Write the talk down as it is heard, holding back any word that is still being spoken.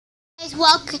Hey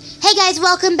guys,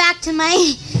 welcome back to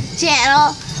my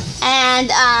channel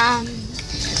and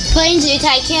playing Zoo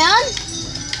Tycoon.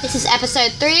 This is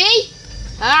episode 3.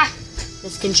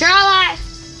 This controller.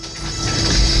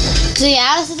 So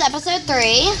yeah, this is episode 3.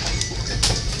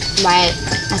 Right,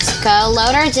 let's go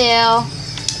load our zoo.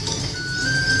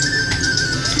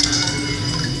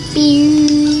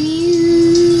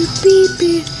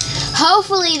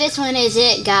 Hopefully this one is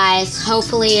it, guys.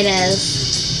 Hopefully it is.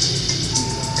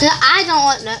 Cause I don't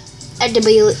want it to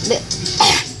be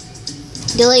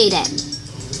deleted.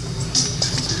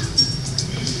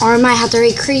 Or I might have to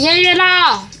recreate it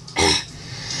all.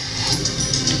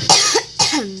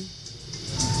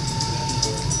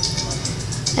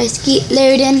 Let's keep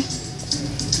loading.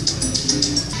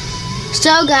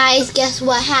 So guys, guess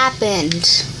what happened?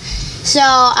 So,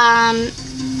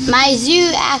 my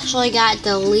zoo actually got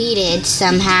deleted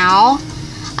somehow.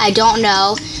 I don't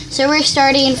know. So we're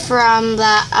starting from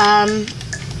the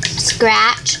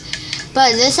scratch,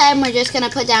 but this time we're just gonna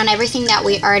put down everything that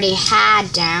we already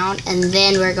had down, and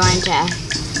then we're going to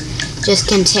just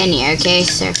continue. Okay,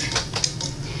 so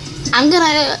I'm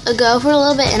gonna go for a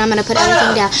little bit, and I'm gonna put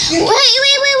everything down.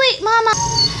 Wait, Mama.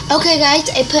 Okay, guys,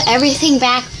 I put everything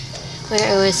back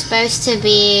where it was supposed to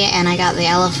be, and I got the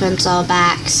elephants all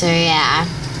back. So yeah.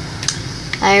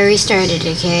 I restarted,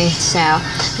 okay, so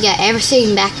we got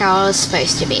everything back how it was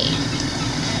supposed to be.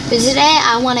 But today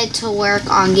I wanted to work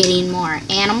on getting more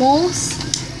animals,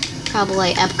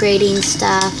 probably upgrading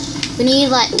stuff. We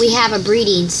have a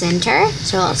breeding center,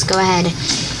 so let's go ahead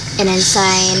and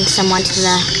assign someone to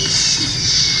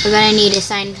we're gonna need to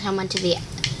assign someone to the,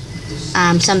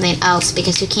 something else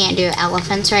because we can't do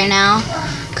elephants right now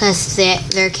because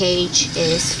their cage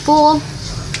is full.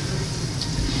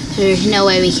 So there's no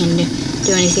way we can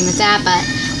do anything with that, but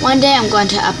one day I'm going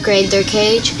to upgrade their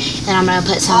cage and I'm going to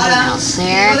put something else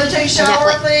there. Can you take a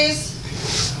shower, please?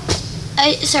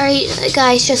 Sorry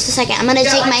guys, just a second. I'm going to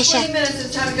take my shower. 20 minutes,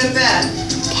 it's time to go to bed.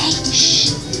 Okay,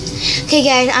 shh. Okay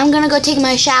guys, I'm going to go take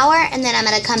my shower and then I'm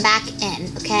going to come back in,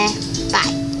 okay?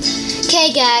 Bye.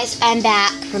 Okay guys, I'm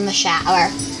back from the shower.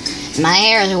 My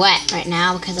hair is wet right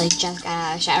now because I just got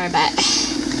out of the shower, but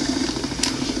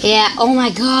yeah, oh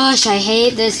my gosh, I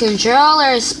hate this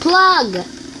controller's plug. I'm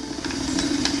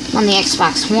on the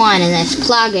Xbox One and this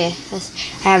plug I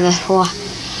have a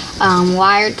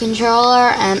wired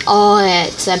controller, and oh,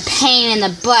 it's a pain in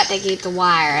the butt to keep the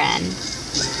wire in.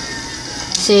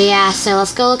 So yeah, so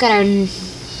let's go look at our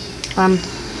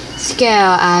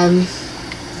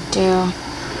do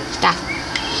stuff.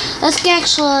 Let's get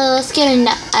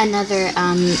another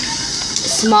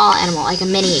small animal, like a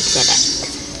mini exhibit.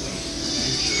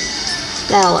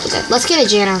 That'll look good. Let's get a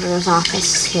janitor's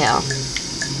office too.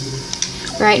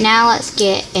 Right now, let's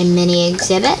get a mini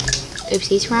exhibit.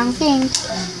 Oopsies, wrong thing.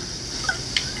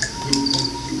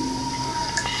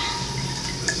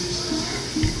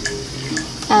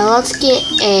 Let's get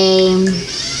a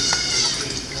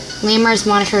lemurs,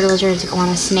 monitored lizards,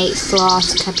 iguana, snakes,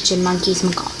 sloths, capuchin monkeys,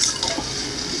 macaws.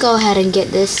 Go ahead and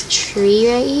get this tree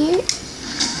right here.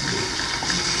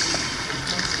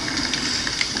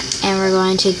 And we're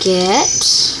going to get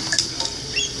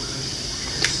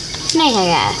snake, I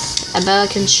guess. A boa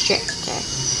constrictor.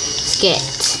 Let's get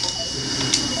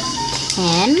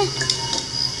 10.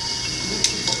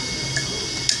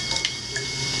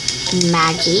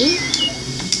 Maggie.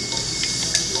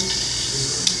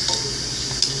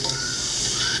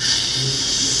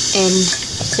 And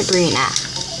Sabrina.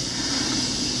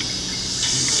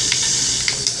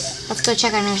 Let's go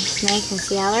check on our snakes and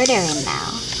see how they're doing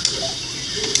now.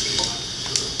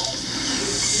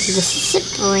 This is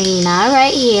Sabrina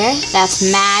right here. That's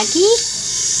Maggie.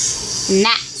 And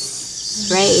that's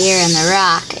right here in the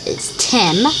rock is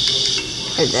Tim.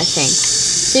 Or the thing.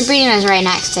 Sabrina's right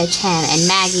next to Tim, and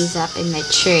Maggie's up in the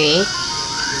tree.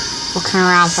 Looking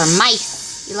around for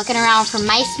mice. You looking around for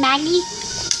mice, Maggie?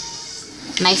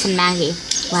 Mice and Maggie.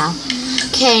 Wow.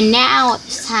 Okay, now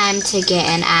it's time to get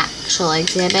an actual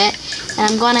exhibit. And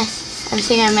I'm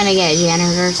thinking I'm gonna get a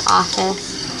janitor's office.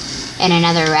 And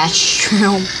another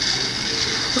restroom.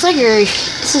 Looks like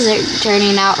this is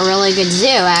turning out a really good zoo,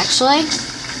 actually. Let's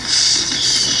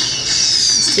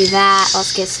do that.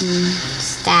 Let's get some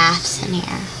staffs in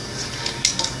here.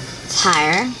 Let's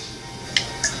hire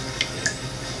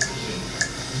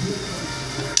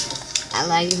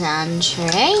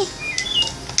Alexandre.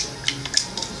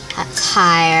 Let's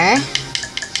hire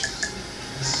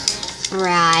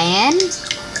Brian.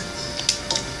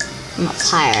 And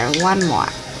let's hire one more.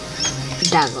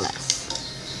 Douglas.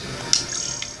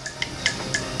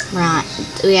 Right,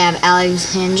 we have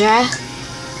Alexandra,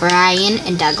 Brian,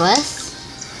 and Douglas.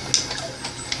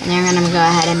 And then we're gonna go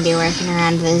ahead and be working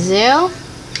around the zoo.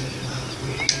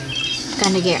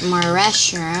 Gonna get more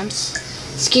restrooms.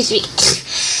 Excuse me.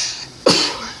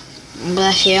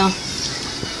 Bless you.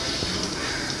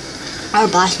 Or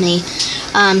bless me.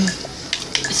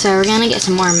 So we're gonna get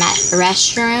some more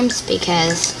restrooms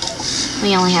because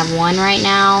we only have one right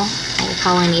now. We'll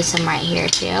probably need some right here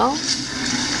too.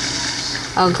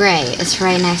 Oh great, it's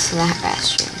right next to the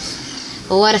restrooms.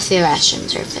 But what if the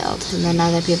restrooms are filled and then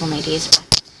other people need to use them?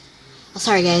 Oh,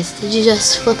 sorry guys, did you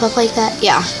just flip up like that?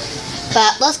 Yeah.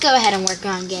 But let's go ahead and work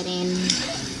on getting,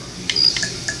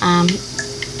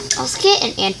 let's get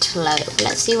an antelope.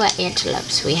 Let's see what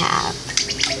antelopes we have.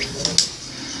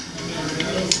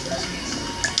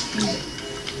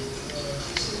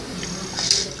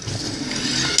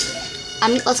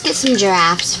 Let's get some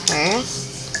giraffes first.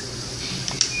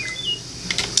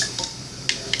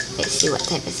 Let's see what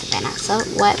type of savannah. So,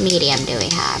 what medium do we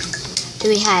have? Do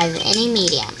we have any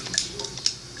medium?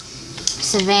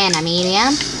 Savannah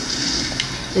medium.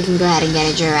 We can go ahead and get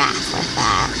a giraffe with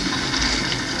that.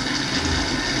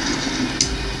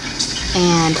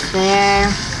 And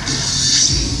there.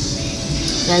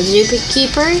 The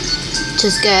zookeeper, which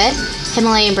is good.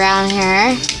 Himalayan brown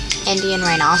hair, Indian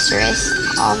rhinoceros,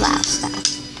 all that stuff.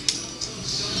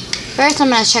 First, I'm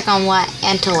going to check on what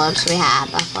antelopes we have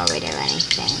before we do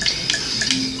anything.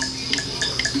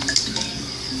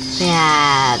 We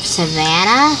have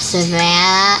Savannah,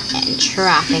 and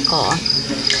Tropical.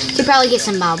 Could probably get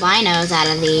some albinos out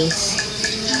of these.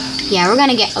 Yeah, we're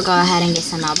gonna go ahead and get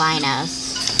some albinos.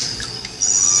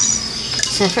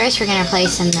 So first, we're gonna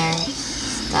place in their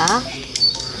stuff.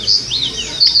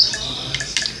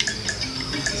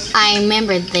 I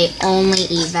remember they only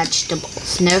eat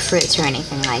vegetables, no fruits or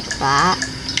anything like that.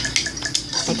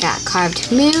 They got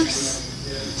carved moose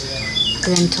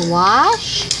for them to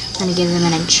wash. I'm gonna give them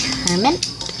an interment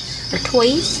or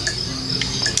toys.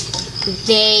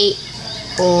 They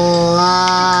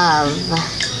love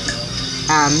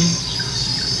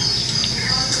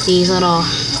these little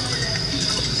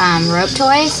rope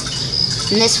toys,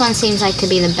 and this one seems like to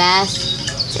be the best.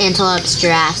 It's antelopes,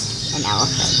 giraffes, and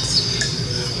elephants.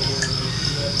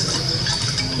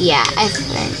 Yeah, I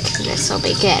think this will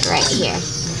be good right here.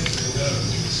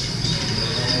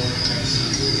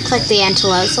 Looks like the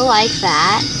antelopes will like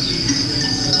that.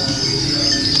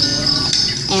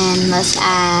 And let's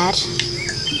add,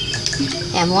 we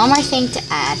have one more thing to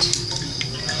add,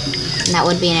 and that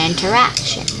would be an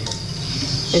interaction.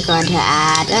 We're going to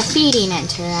add a feeding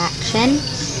interaction,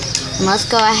 and let's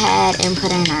go ahead and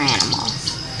put in our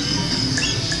animals.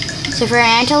 So for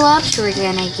antelopes, we're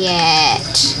going to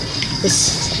get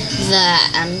the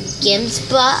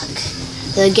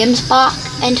Gemsbok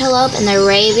antelope and the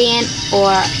Arabian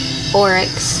or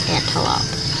Oryx antelope.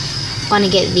 I'm going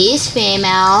to get these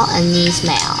female and these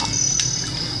male.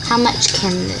 How much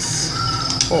can this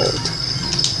hold?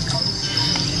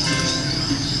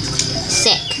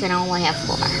 6, and I only have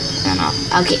 4. I don't know.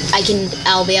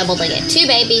 I'll be able to get 2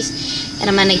 babies, and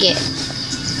I'm going to get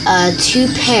 2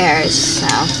 pairs, so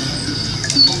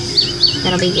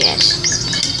that'll be good.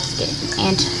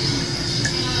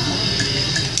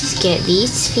 Let's get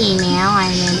these female, I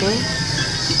remember.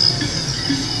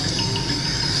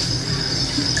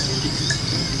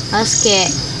 Let's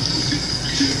get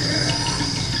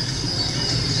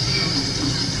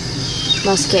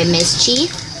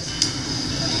Mischief.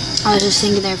 I was just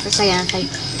thinking there for a second if I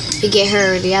could get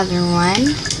her or the other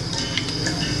one.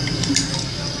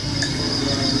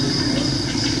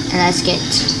 And let's get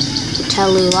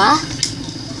Tallulah.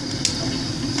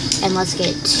 And let's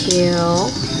get 2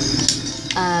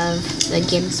 of the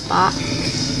Gemsbok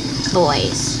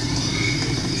boys.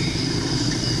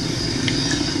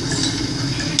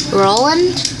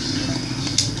 Roland.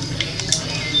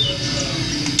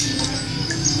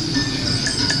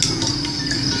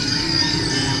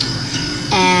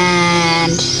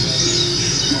 And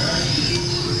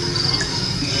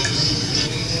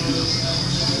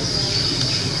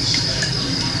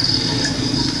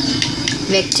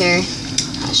Victor.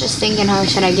 I was just thinking, who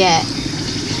should I get?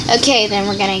 Okay, then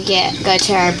we're gonna go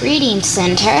to our breeding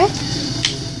center.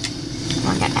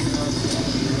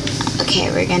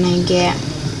 We're gonna get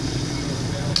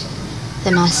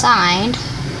them assigned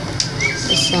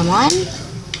to someone.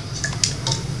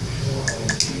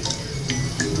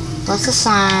 Let's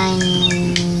assign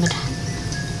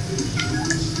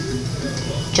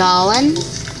Jolin.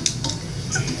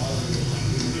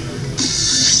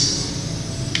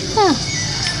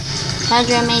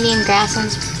 Hydra medium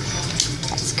grasslands.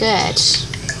 That's good.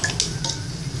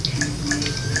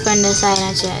 We're going to decide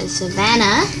into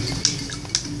Savannah.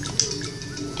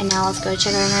 And now let's go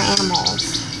check on our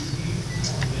animals.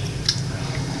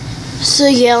 So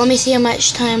yeah, let me see how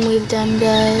much time we've done,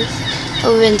 guys.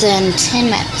 Oh, we've been done 10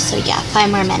 minutes. So yeah, 5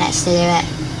 more minutes to do it.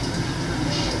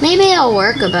 Maybe it'll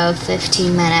work about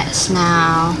 15 minutes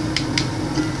now.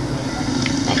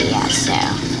 But yeah, so.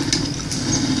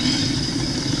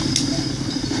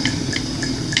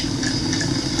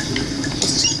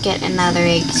 Let's get another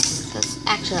egg.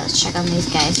 Let's check on these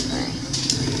guys first.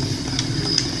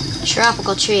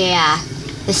 Tropical tree, yeah.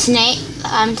 The snake,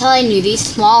 I'm telling you, these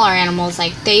smaller animals,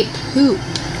 like, they poop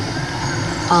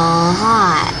a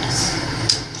lot.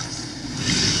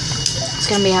 It's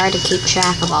gonna be hard to keep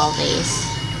track of all these.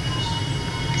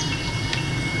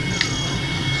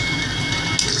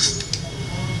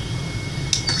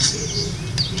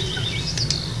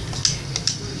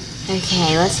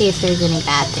 Okay, let's see if there's any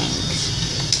bad things.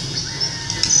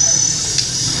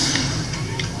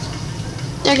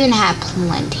 They're gonna have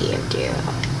plenty to do.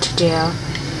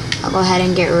 I'll go ahead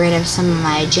and get rid of some of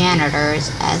my janitors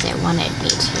as it wanted me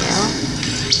to.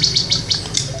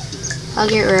 I'll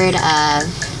get rid of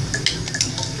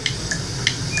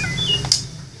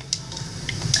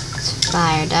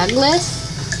Fire Douglas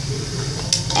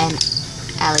and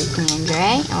Alexandre,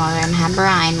 and we're gonna have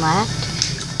Brian left.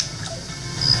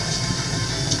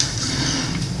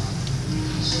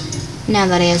 Now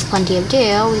that he has plenty of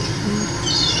dew,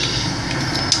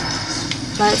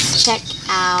 let's check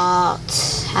out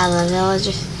how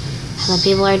the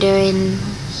people are doing.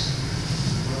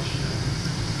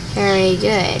 Very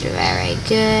good, very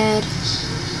good.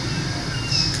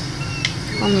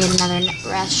 We'll need another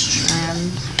restroom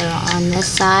on this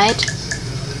side.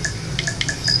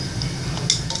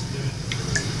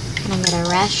 Gonna get a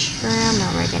restroom,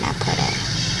 where we're gonna put it.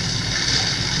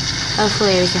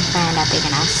 Hopefully we can find a big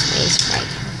enough space for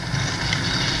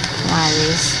one of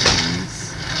these things.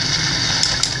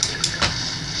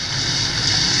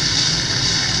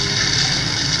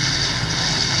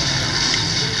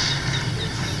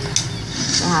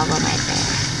 So I'll go right there.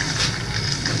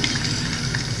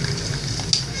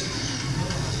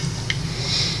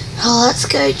 Well, let's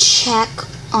go check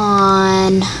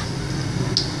on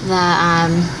the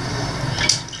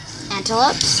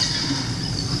antelopes.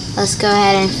 Let's go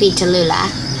ahead and feed Tallulah.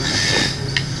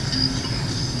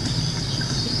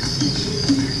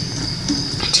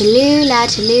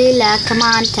 Tallulah, come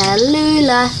on,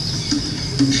 Tallulah.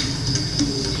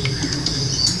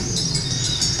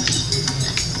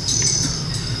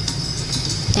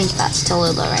 I think that's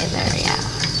Tallulah right there, yeah.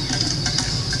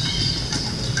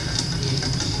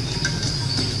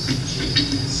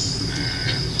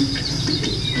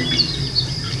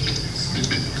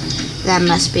 That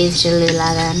must be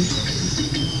Tallulah then.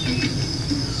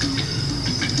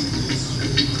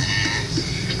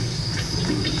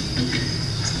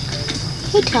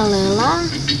 Hey Tallulah.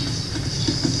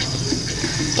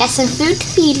 Got some food to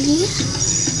feed you.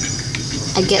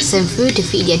 I got some food to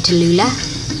feed you, Tallulah.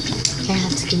 Here,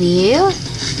 let's give you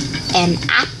an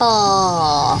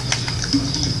apple.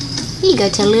 Here you go,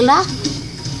 Tallulah.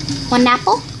 One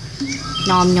apple?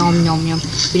 Nom nom nom nom.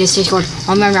 You just taste good.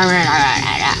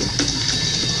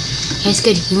 It's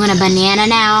good. You want a banana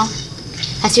now?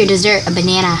 That's your dessert, a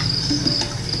banana.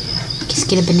 Just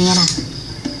get a banana.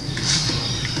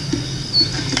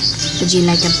 Would you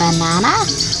like a banana?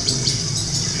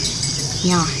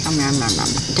 Yeah.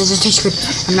 Does it taste good?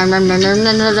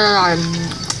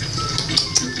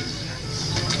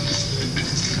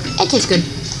 It tastes good.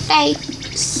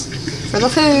 Thanks for the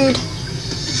food.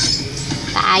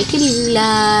 Bye,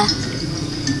 Tallulah.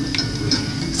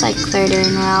 Looks like they're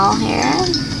doing well here.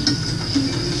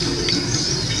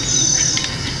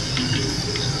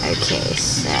 Okay,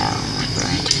 so we're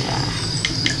going to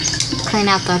clean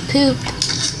out the poop.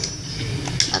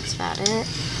 That's about it.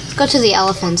 Let's go to the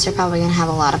elephants. They're probably going to have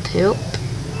a lot of poop.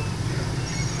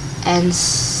 And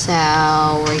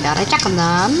so we gotta check on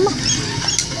them.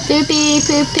 Poopy,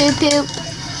 poop, poop, poop.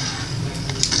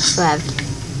 So I have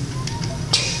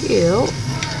 2.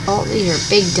 Oh, these are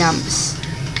big dumps.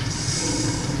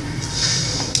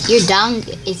 Your dung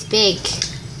is big.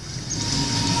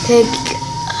 Big.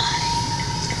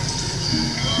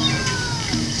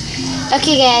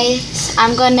 Okay guys,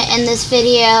 I'm going to end this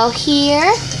video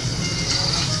here.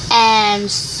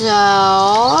 And so,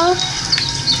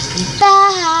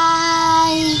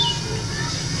 bye.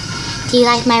 Do you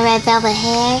like my red velvet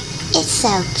hair? It's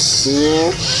so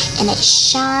cute and it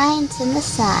shines in the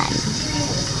sun.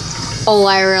 Oh,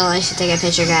 I really should take a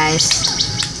picture, guys.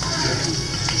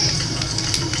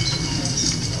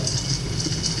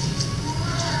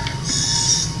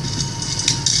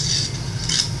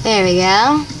 There we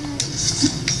go.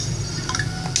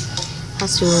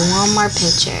 Let's do one more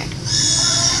picture.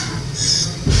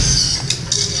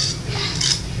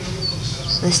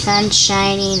 The sun's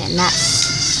shining, and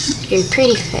that's your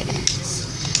pretty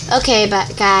face. Okay,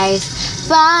 but guys,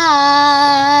 bye.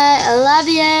 I love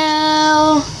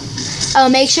you. Oh,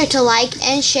 make sure to like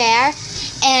and share,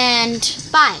 and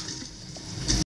bye.